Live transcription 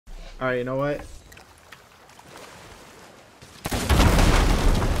Alright, you know what?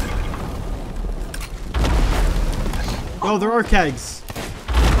 Oh, there are kegs.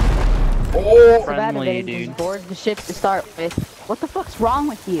 Oh, Friendly, dude. Board the ship to start with. What the fuck's wrong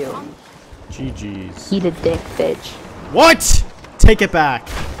with you? GG's. Eat a dick, bitch. What? Take it back.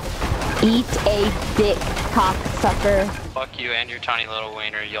 Eat a dick, cocksucker. Fuck you and your tiny little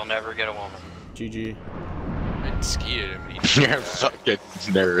wiener. You'll never get a woman. GG. It scared me. You're a fucking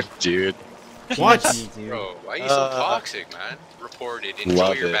nerd, dude. What? Bro, why are you so toxic, man? Report it. Enjoy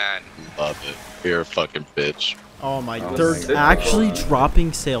Love your it. ban. Love it. You're a fucking bitch. Oh my god. Oh They're my actually God.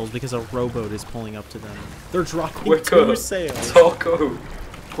 dropping sails because a rowboat is pulling up to them. They're dropping Quicker. 2 sails. Taco.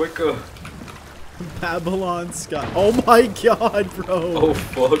 Quicker. Babylon Sky. Oh my god, bro. Oh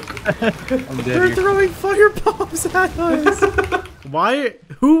fuck. They're throwing fire bombs at us. Why?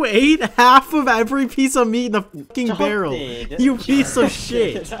 Who ate half of every piece of meat in the fucking barrel? You piece of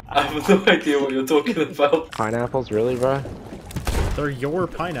shit. I have no idea what you're talking about. Pineapples, really, bro? They're your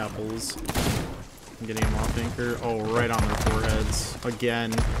pineapples. I'm getting them off anchor. Oh, right on their foreheads.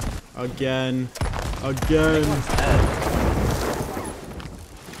 Again. Again. Again.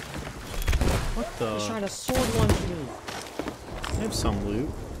 What the? He's trying to sword launch me. I have some loot.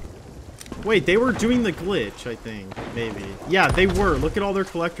 Wait, they were doing the glitch, I think. Maybe. Yeah, they were. Look at all their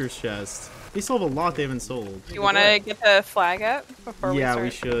collector's chests. They still have a lot they haven't sold. You want to get the flag up before Yeah, we we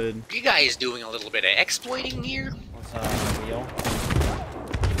start? should. You guys doing a little bit of exploiting here? What's wheel?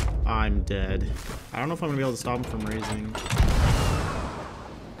 I'm dead. I don't know if I'm gonna be able to stop him from raising.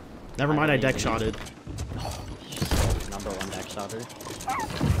 Never mind, I deck shotted. Number 1 deck shotter.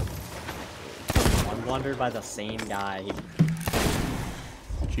 One blunder by the same guy.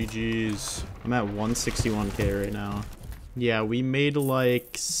 GG's. I'm at 161k right now. Yeah, we made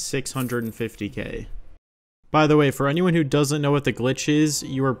like 650k. By the way, for anyone who doesn't know what the glitch is,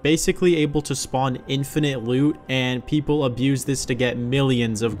 you are basically able to spawn infinite loot, and people abuse this to get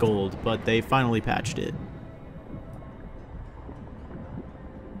millions of gold, but they finally patched it.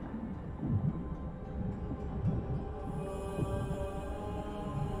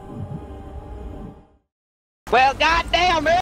 Well, goddamn,